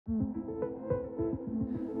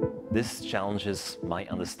This challenges my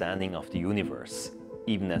understanding of the universe,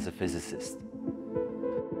 even as a physicist.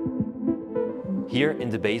 Here in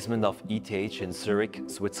the basement of ETH in Zurich,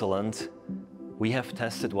 Switzerland, we have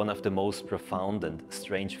tested one of the most profound and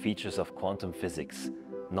strange features of quantum physics,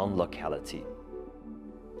 non-locality.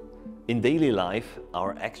 In daily life,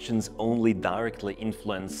 our actions only directly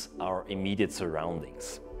influence our immediate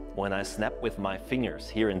surroundings. When I snap with my fingers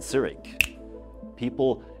here in Zurich,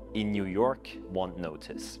 people in New York won't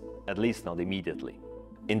notice, at least not immediately.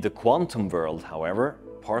 In the quantum world, however,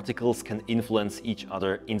 particles can influence each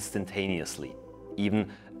other instantaneously,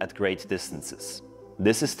 even at great distances.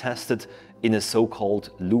 This is tested in a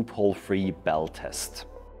so-called loophole-free Bell test.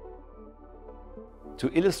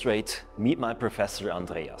 To illustrate, meet my professor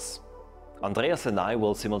Andreas. Andreas and I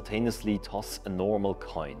will simultaneously toss a normal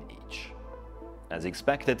coin each. As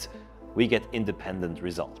expected, we get independent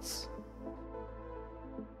results.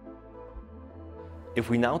 If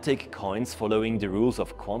we now take coins following the rules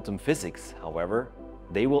of quantum physics, however,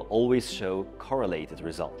 they will always show correlated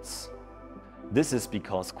results. This is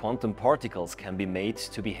because quantum particles can be made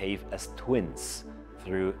to behave as twins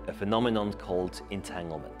through a phenomenon called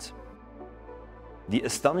entanglement. The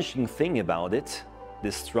astonishing thing about it,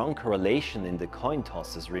 this strong correlation in the coin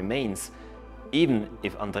tosses remains even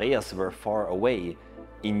if Andreas were far away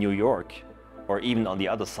in New York or even on the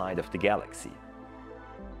other side of the galaxy.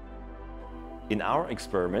 In our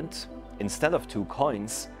experiment, instead of two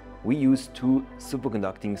coins, we use two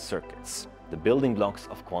superconducting circuits, the building blocks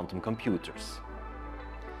of quantum computers.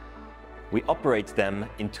 We operate them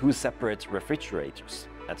in two separate refrigerators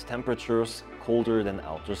at temperatures colder than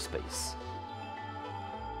outer space.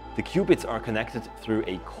 The qubits are connected through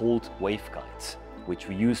a cold waveguide, which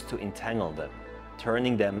we use to entangle them,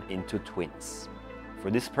 turning them into twins.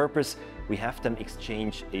 For this purpose, we have them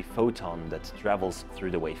exchange a photon that travels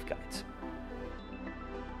through the waveguide.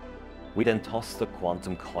 We then toss the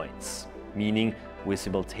quantum coins, meaning we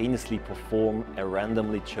simultaneously perform a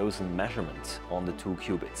randomly chosen measurement on the two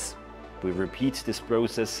qubits. We repeat this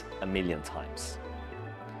process 1,000,000 times.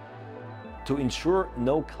 To ensure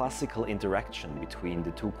no classical interaction between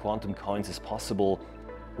the two quantum coins is possible,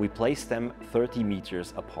 we place them 30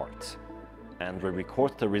 meters apart, and we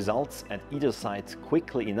record the results at either side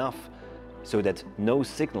quickly enough so that no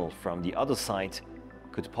signal from the other side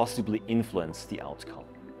could possibly influence the outcome.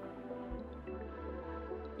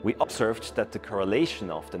 We observed that the correlation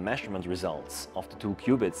of the measurement results of the two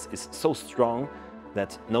qubits is so strong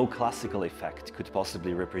that no classical effect could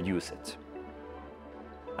possibly reproduce it.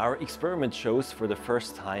 Our experiment shows for the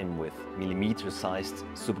first time with millimeter-sized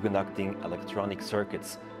superconducting electronic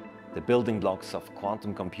circuits, the building blocks of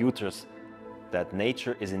quantum computers, that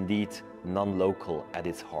nature is indeed non-local at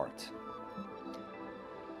its heart.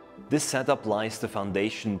 This setup lies the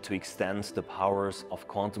foundation to extend the powers of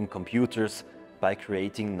quantum computers by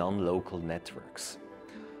creating non-local networks.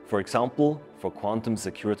 For example, for quantum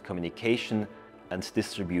secured communication and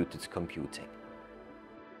distributed computing.